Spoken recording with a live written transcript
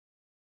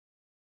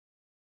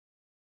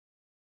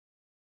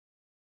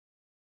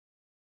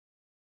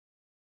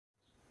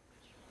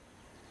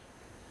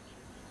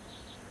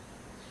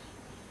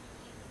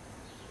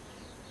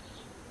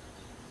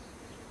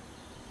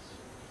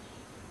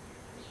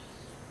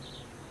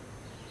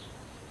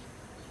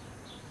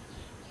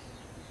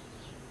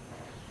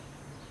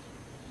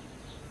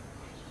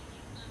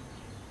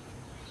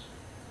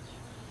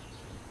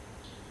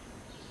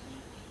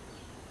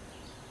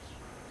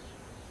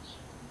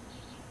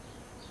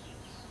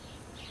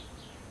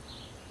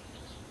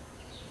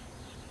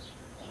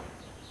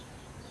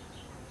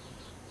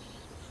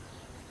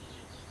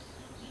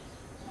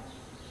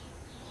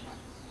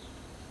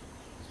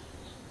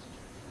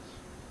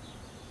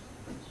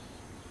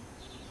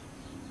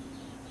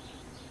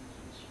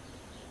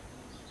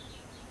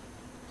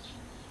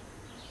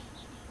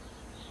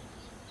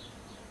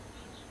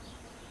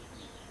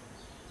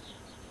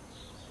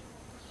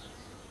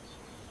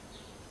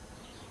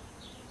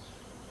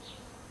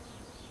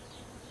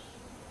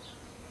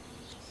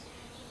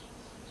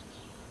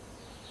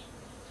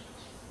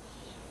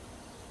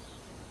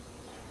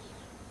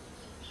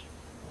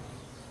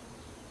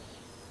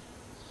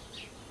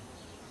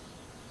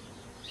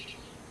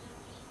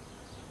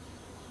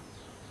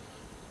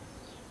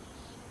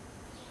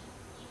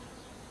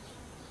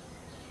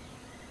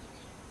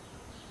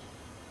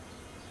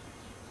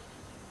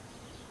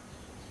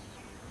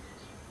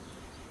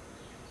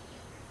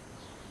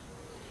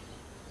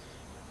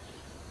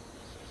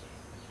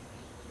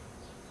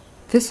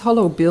This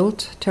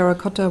hollow-built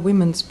terracotta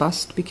women's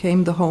bust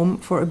became the home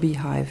for a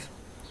beehive.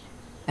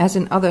 As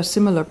in other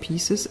similar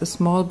pieces, a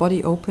small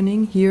body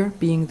opening, here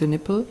being the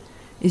nipple,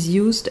 is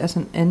used as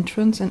an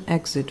entrance and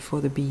exit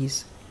for the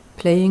bees,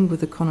 playing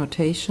with the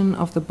connotation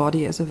of the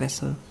body as a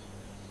vessel.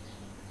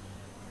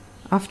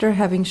 After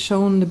having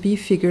shown the bee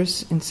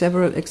figures in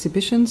several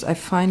exhibitions, I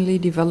finally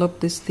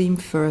developed this theme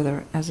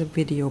further as a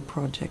video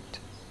project.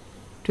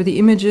 To the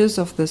images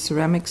of the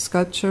ceramic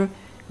sculpture,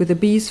 with the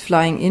bees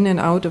flying in and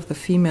out of the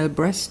female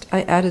breast,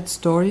 I added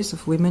stories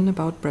of women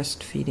about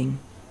breastfeeding.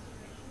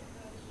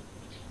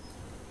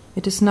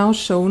 It is now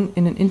shown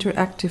in an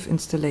interactive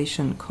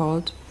installation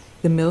called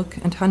The Milk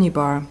and Honey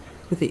Bar,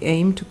 with the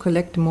aim to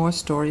collect more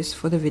stories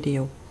for the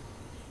video.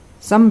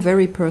 Some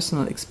very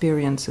personal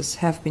experiences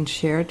have been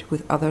shared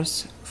with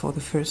others for the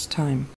first time.